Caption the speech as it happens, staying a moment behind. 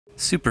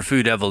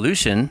Superfood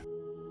Evolution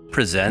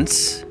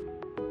presents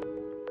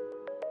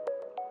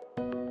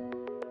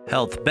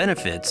Health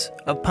Benefits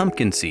of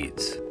Pumpkin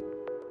Seeds.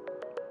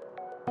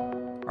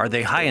 Are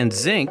they high in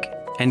zinc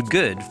and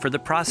good for the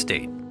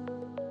prostate?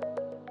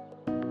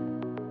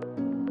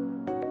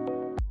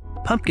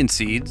 Pumpkin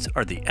seeds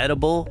are the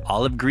edible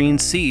olive green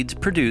seeds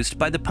produced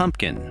by the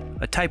pumpkin,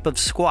 a type of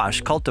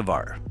squash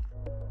cultivar.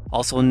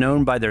 Also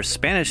known by their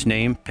Spanish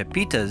name,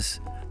 pepitas,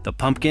 the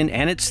pumpkin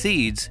and its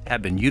seeds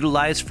have been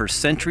utilized for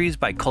centuries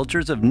by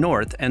cultures of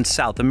North and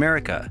South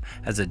America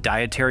as a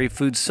dietary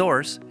food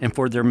source and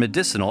for their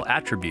medicinal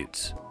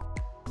attributes.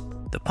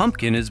 The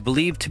pumpkin is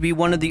believed to be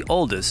one of the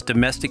oldest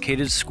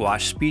domesticated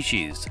squash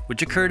species,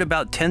 which occurred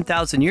about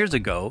 10,000 years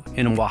ago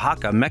in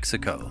Oaxaca,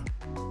 Mexico.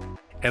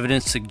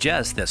 Evidence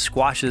suggests that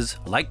squashes,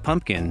 like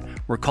pumpkin,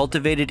 were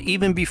cultivated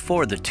even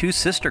before the two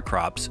sister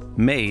crops,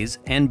 maize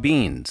and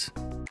beans.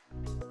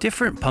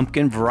 Different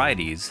pumpkin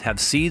varieties have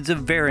seeds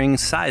of varying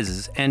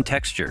sizes and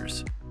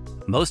textures.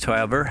 Most,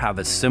 however, have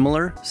a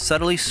similar,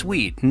 subtly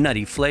sweet,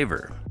 nutty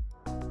flavor.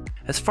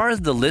 As far as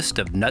the list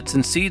of nuts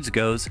and seeds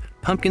goes,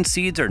 pumpkin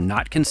seeds are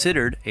not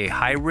considered a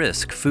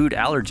high-risk food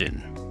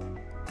allergen.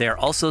 They are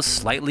also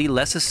slightly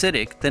less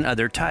acidic than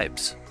other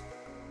types.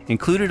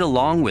 Included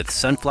along with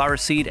sunflower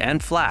seed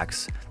and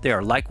flax, they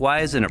are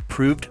likewise an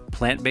approved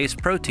plant-based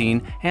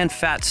protein and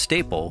fat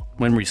staple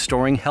when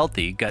restoring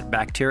healthy gut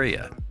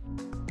bacteria.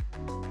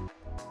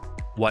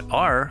 What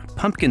are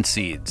pumpkin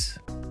seeds?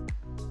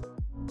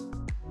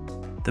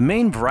 The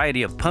main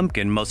variety of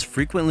pumpkin most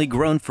frequently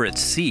grown for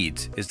its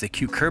seeds is the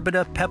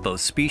Cucurbita pepo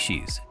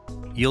species,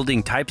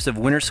 yielding types of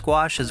winter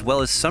squash as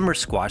well as summer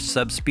squash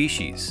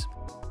subspecies.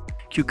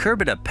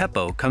 Cucurbita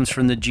pepo comes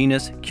from the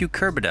genus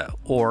Cucurbita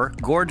or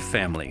gourd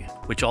family,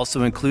 which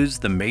also includes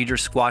the major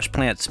squash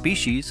plant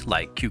species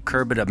like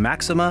Cucurbita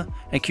maxima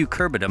and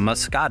Cucurbita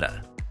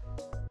muscata.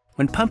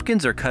 When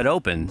pumpkins are cut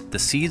open, the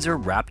seeds are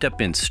wrapped up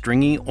in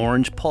stringy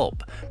orange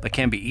pulp, but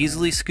can be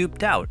easily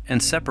scooped out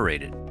and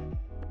separated.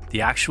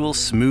 The actual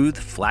smooth,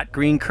 flat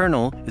green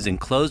kernel is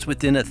enclosed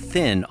within a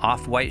thin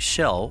off-white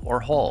shell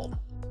or hull.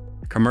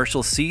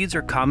 Commercial seeds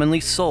are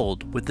commonly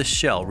sold with the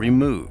shell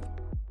removed.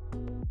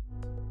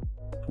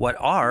 What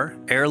are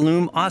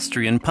heirloom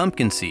Austrian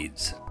pumpkin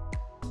seeds?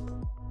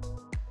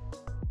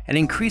 An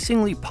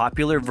increasingly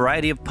popular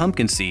variety of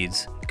pumpkin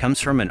seeds comes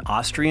from an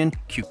Austrian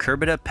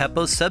Cucurbita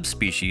pepo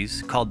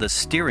subspecies called the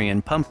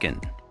Styrian pumpkin.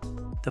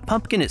 The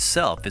pumpkin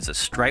itself is a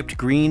striped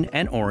green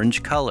and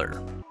orange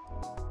color.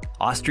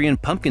 Austrian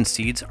pumpkin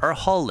seeds are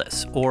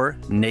hull-less or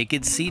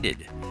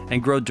naked-seeded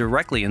and grow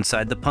directly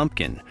inside the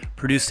pumpkin,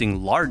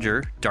 producing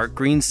larger, dark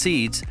green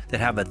seeds that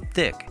have a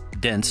thick,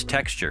 dense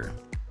texture.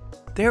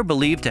 They are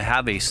believed to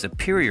have a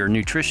superior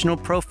nutritional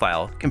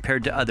profile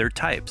compared to other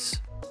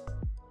types.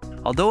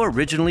 Although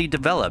originally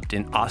developed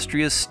in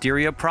Austria's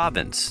Styria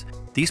province,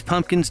 these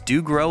pumpkins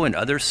do grow in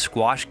other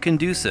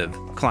squash-conducive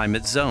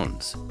climate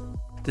zones.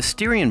 The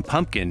Styrian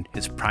pumpkin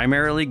is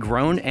primarily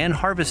grown and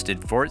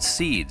harvested for its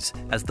seeds,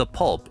 as the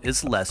pulp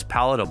is less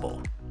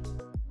palatable.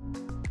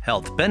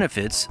 Health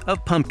benefits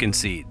of pumpkin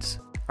seeds.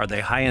 Are they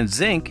high in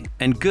zinc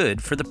and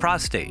good for the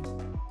prostate?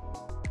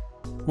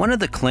 One of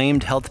the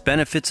claimed health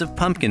benefits of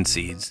pumpkin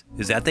seeds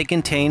is that they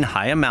contain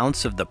high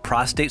amounts of the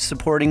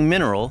prostate-supporting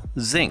mineral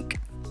zinc.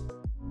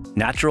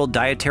 Natural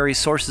dietary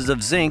sources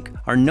of zinc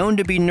are known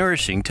to be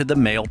nourishing to the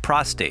male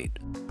prostate,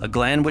 a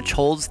gland which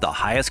holds the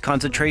highest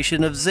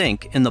concentration of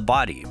zinc in the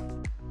body.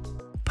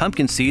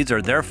 Pumpkin seeds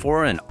are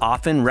therefore an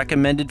often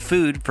recommended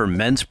food for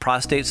men's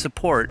prostate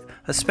support,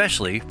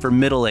 especially for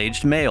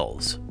middle-aged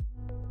males.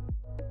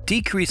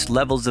 Decreased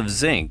levels of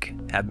zinc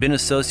have been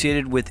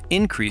associated with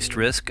increased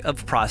risk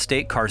of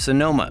prostate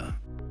carcinoma.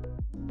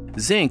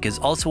 Zinc is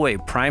also a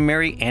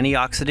primary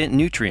antioxidant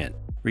nutrient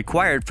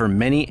required for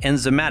many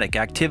enzymatic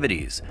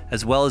activities,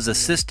 as well as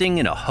assisting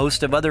in a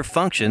host of other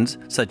functions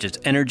such as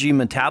energy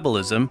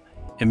metabolism,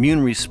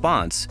 immune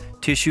response,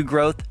 tissue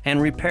growth,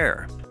 and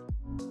repair.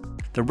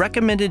 The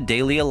recommended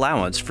daily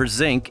allowance for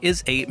zinc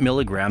is 8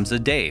 mg a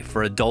day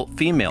for adult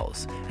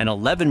females and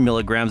 11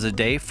 mg a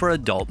day for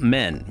adult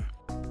men.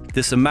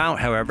 This amount,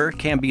 however,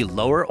 can be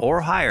lower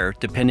or higher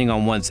depending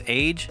on one's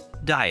age,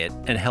 diet,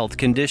 and health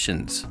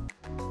conditions.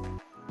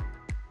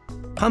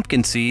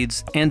 Pumpkin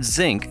seeds and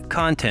zinc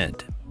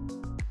content.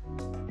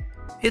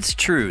 It's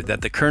true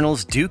that the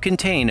kernels do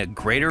contain a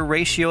greater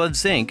ratio of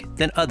zinc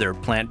than other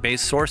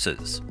plant-based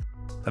sources.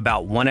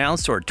 About 1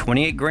 ounce or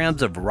 28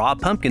 grams of raw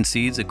pumpkin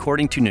seeds,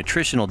 according to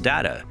nutritional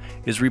data,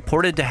 is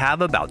reported to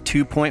have about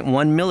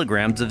 2.1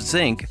 milligrams of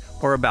zinc,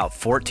 or about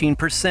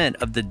 14%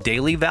 of the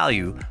daily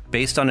value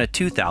based on a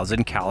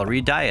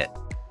 2,000-calorie diet.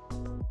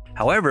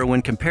 However,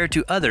 when compared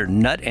to other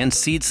nut and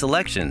seed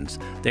selections,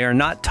 they are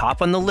not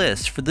top on the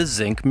list for the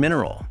zinc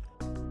mineral.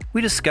 We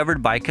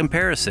discovered by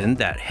comparison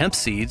that hemp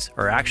seeds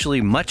are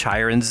actually much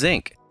higher in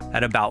zinc,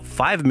 at about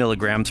 5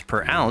 milligrams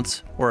per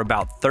ounce, or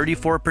about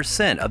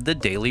 34% of the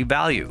daily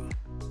value.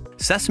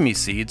 Sesame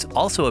seeds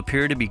also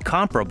appear to be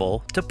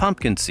comparable to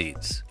pumpkin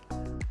seeds.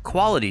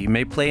 Quality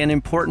may play an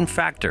important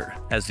factor,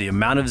 as the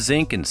amount of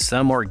zinc in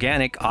some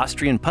organic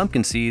Austrian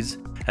pumpkin seeds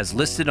as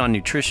listed on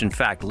nutrition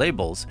fact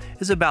labels,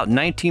 is about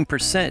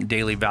 19%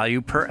 daily value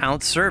per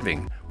ounce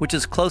serving, which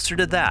is closer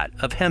to that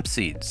of hemp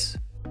seeds.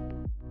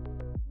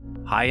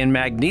 High in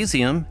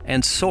magnesium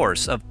and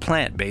source of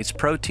plant-based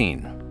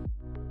protein.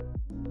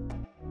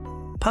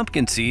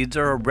 Pumpkin seeds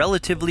are a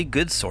relatively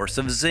good source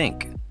of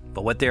zinc,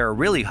 but what they are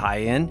really high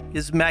in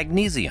is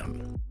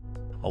magnesium.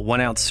 A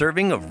 1 ounce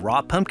serving of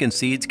raw pumpkin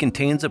seeds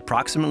contains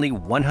approximately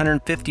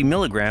 150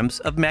 milligrams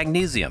of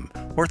magnesium,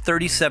 or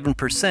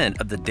 37%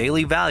 of the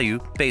daily value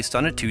based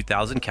on a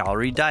 2,000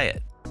 calorie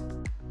diet.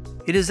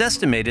 It is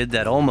estimated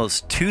that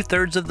almost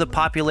 2/3 of the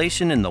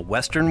population in the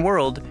Western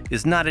world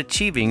is not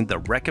achieving the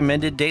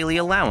recommended daily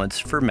allowance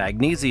for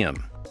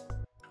magnesium,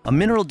 a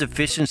mineral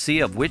deficiency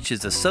of which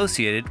is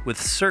associated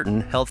with certain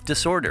health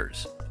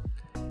disorders.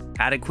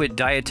 Adequate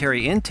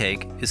dietary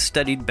intake is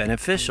studied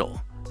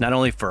beneficial, not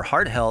only for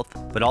heart health,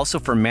 but also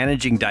for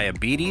managing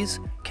diabetes,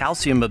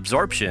 calcium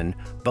absorption,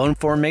 bone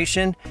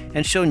formation,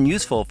 and shown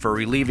useful for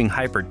relieving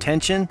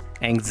hypertension,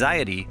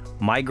 anxiety,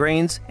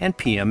 migraines, and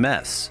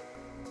PMS.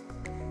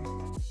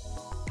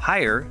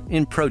 Higher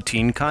in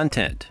protein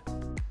content.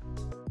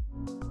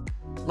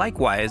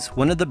 Likewise,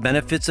 one of the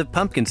benefits of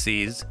pumpkin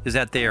seeds is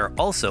that they are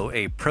also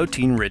a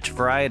protein-rich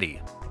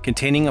variety,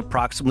 containing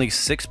approximately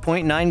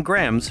 6.9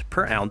 grams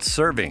per ounce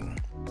serving.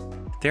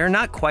 They are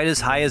not quite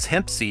as high as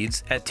hemp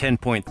seeds at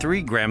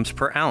 10.3 grams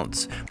per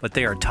ounce, but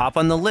they are top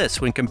on the list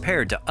when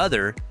compared to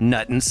other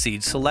nut and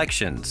seed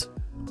selections.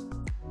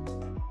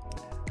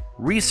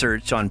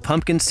 Research on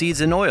pumpkin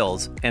seeds and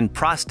oils and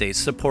prostate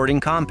supporting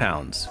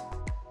compounds.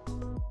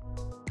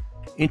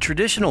 In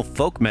traditional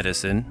folk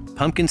medicine,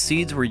 pumpkin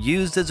seeds were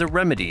used as a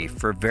remedy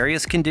for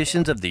various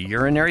conditions of the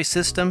urinary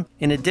system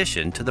in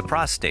addition to the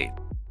prostate.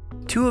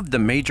 Two of the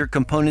major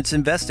components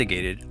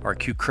investigated are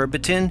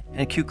cucurbitin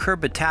and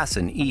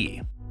cucurbitacin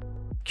E.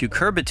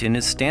 Cucurbitin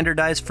is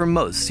standardized for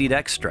most seed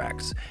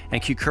extracts,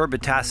 and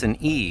cucurbitacin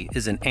E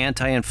is an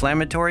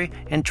anti-inflammatory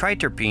and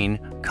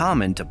triterpene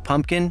common to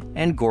pumpkin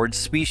and gourd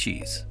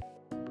species.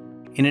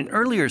 In an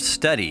earlier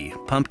study,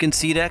 pumpkin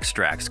seed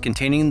extracts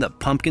containing the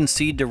pumpkin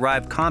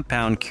seed-derived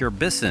compound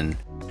cucurbitin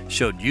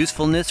showed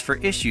usefulness for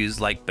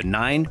issues like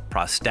benign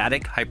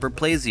prostatic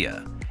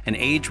hyperplasia, an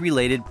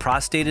age-related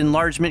prostate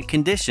enlargement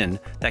condition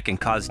that can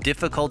cause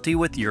difficulty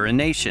with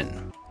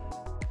urination.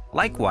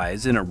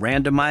 Likewise, in a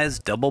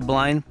randomized,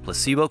 double-blind,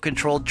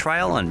 placebo-controlled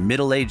trial on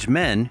middle-aged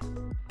men,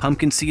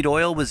 pumpkin seed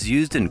oil was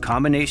used in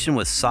combination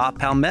with saw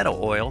palmetto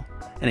oil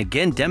and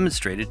again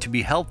demonstrated to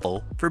be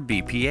helpful for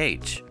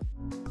BPH.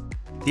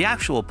 The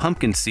actual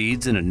pumpkin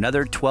seeds in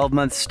another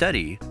 12-month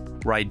study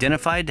were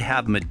identified to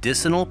have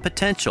medicinal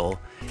potential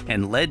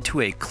and led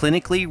to a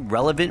clinically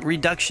relevant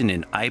reduction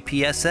in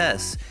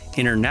IPSS,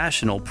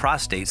 International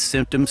Prostate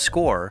Symptom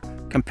Score,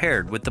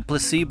 compared with the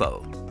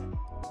placebo.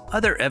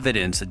 Other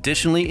evidence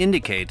additionally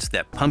indicates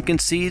that pumpkin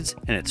seeds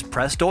and its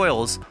pressed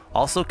oils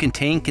also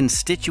contain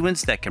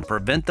constituents that can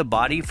prevent the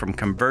body from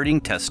converting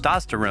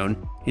testosterone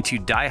into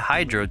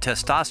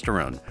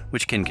dihydrotestosterone,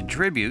 which can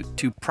contribute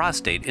to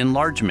prostate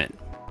enlargement.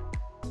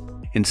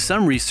 In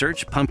some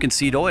research, pumpkin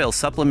seed oil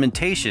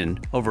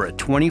supplementation over a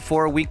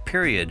 24-week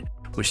period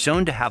was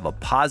shown to have a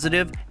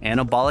positive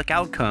anabolic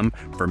outcome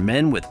for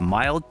men with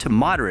mild to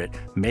moderate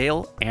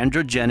male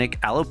androgenic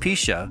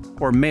alopecia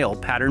or male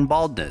pattern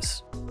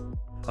baldness.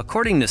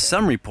 According to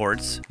some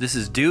reports, this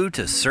is due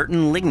to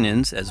certain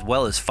lignans as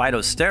well as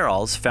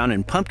phytosterols found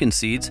in pumpkin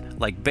seeds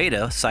like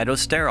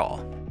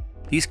beta-cytosterol.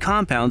 These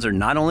compounds are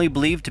not only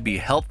believed to be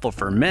helpful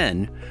for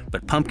men,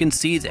 but pumpkin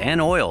seeds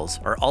and oils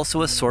are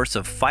also a source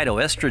of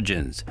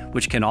phytoestrogens,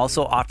 which can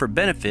also offer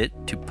benefit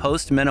to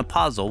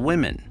postmenopausal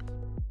women.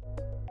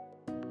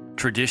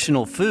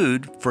 Traditional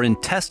food for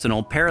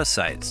intestinal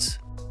parasites.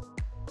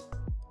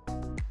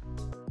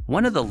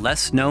 One of the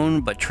less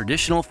known but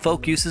traditional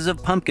folk uses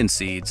of pumpkin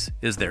seeds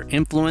is their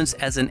influence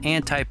as an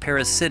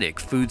anti-parasitic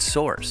food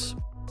source.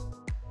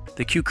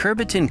 The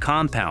cucurbitin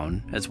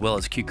compound, as well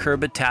as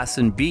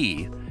cucurbitacin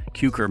B,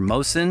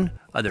 cucurmosin,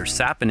 other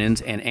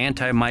saponins, and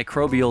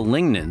antimicrobial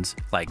lignans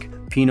like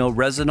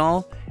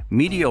pinoresinol,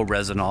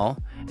 medioresinol,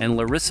 and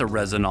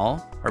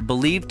larissaresinol are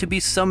believed to be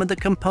some of the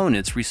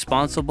components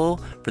responsible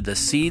for the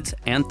seed's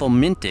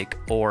anthelmintic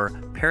or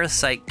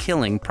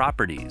parasite-killing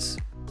properties.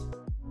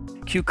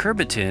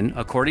 Cucurbitin,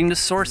 according to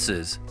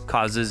sources,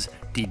 causes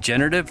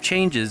degenerative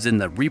changes in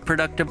the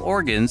reproductive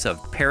organs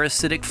of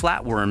parasitic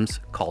flatworms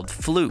called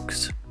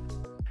flukes.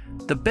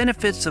 The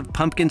benefits of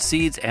pumpkin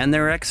seeds and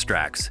their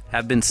extracts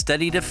have been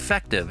studied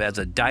effective as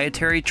a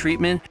dietary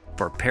treatment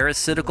for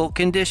parasitical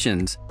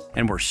conditions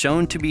and were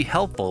shown to be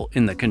helpful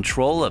in the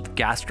control of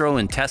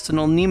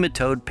gastrointestinal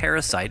nematode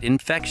parasite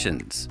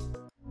infections.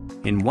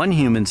 In one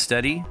human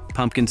study,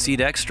 pumpkin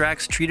seed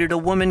extracts treated a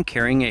woman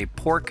carrying a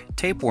pork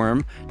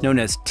tapeworm known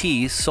as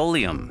T.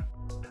 solium.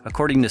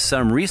 According to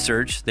some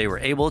research, they were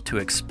able to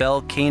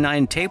expel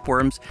canine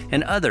tapeworms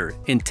and other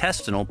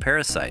intestinal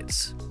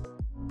parasites.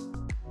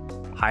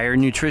 Higher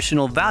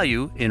nutritional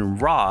value in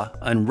raw,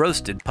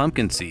 unroasted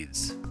pumpkin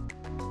seeds.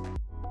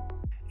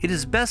 It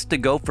is best to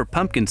go for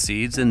pumpkin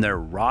seeds in their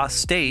raw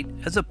state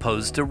as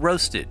opposed to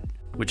roasted.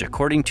 which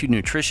according to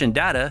nutrition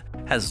data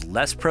has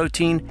less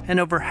protein and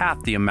over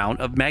half the amount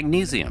of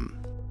magnesium.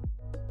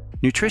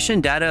 Nutrition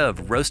data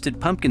of roasted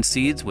pumpkin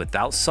seeds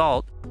without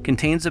salt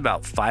contains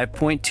about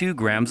 5.2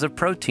 grams of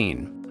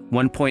protein,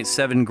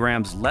 1.7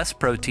 grams less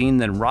protein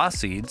than raw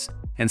seeds,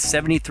 and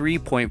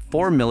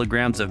 73.4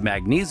 milligrams of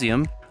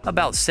magnesium,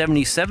 about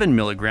 77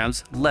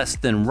 milligrams less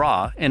than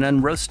raw and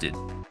unroasted.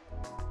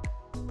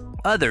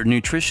 Other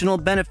nutritional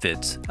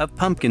benefits of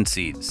pumpkin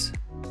seeds.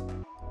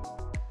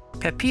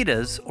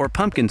 Pepitas, or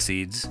pumpkin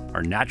seeds,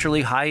 are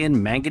naturally high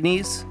in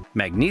manganese,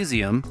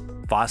 magnesium,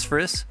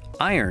 phosphorus,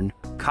 iron,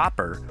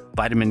 copper,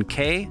 vitamin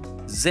K,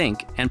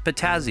 zinc, and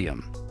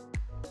potassium.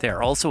 They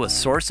are also a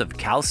source of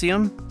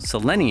calcium,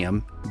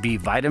 selenium, B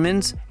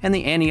vitamins, and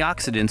the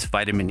antioxidants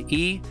vitamin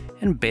E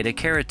and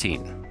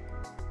beta-carotene.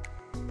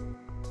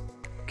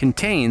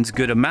 Contains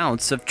good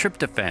amounts of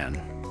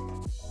tryptophan.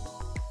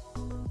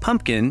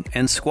 Pumpkin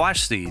and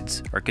squash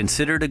seeds are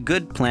considered a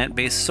good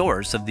plant-based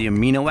source of the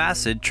amino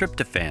acid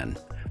tryptophan,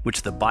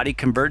 which the body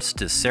converts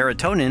to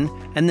serotonin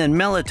and then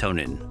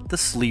melatonin, the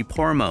sleep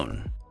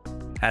hormone.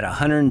 At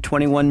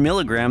 121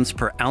 milligrams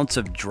per ounce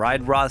of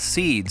dried raw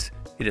seeds,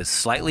 it is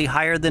slightly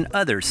higher than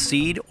other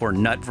seed or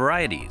nut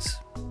varieties.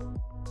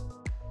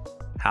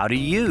 How to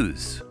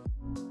use.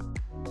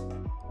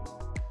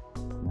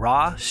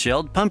 Raw,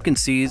 shelled pumpkin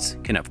seeds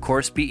can of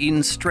course be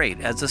eaten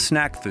straight as a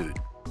snack food.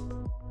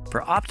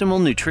 For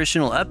optimal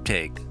nutritional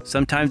uptake,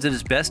 sometimes it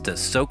is best to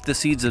soak the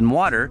seeds in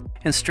water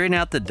and strain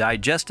out the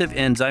digestive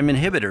enzyme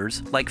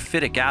inhibitors like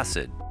phytic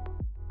acid.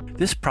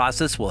 This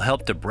process will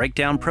help to break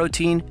down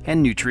protein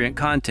and nutrient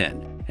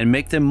content and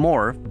make them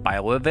more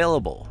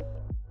bioavailable.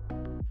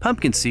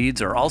 Pumpkin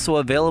seeds are also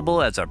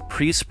available as a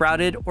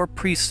pre-sprouted or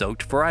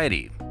pre-soaked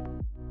variety.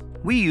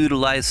 We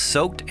utilize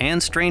soaked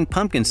and strained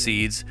pumpkin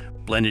seeds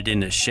blended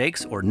into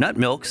shakes or nut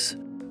milks,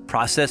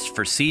 processed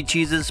for seed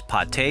cheeses,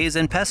 pâtés,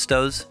 and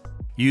pestos,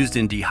 used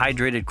in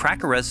dehydrated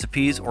cracker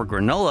recipes or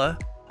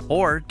granola,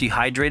 or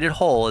dehydrated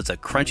whole as a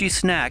crunchy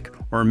snack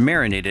or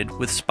marinated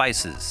with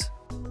spices.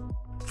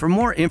 For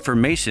more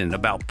information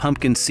about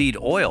pumpkin seed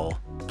oil,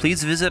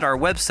 please visit our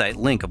website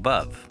link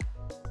above.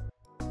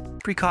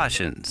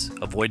 Precautions.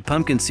 Avoid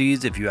pumpkin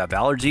seeds if you have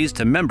allergies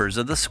to members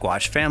of the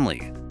squash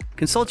family.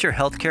 Consult your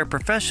healthcare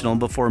professional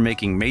before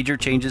making major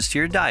changes to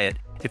your diet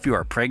if you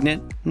are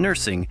pregnant,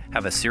 nursing,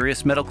 have a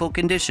serious medical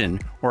condition,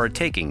 or are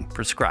taking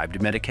prescribed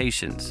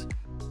medications.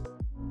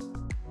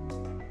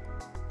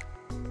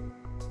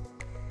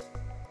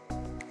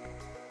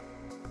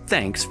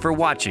 Thanks for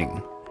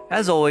watching.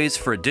 As always,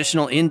 for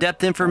additional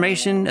in-depth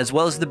information as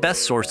well as the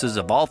best sources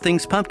of all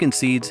things pumpkin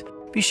seeds,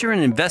 be sure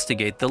and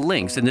investigate the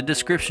links in the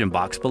description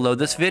box below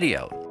this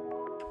video.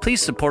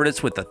 Please support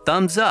us with a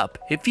thumbs up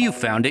if you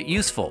found it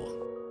useful.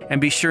 And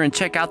be sure and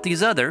check out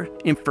these other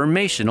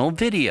informational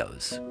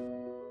videos.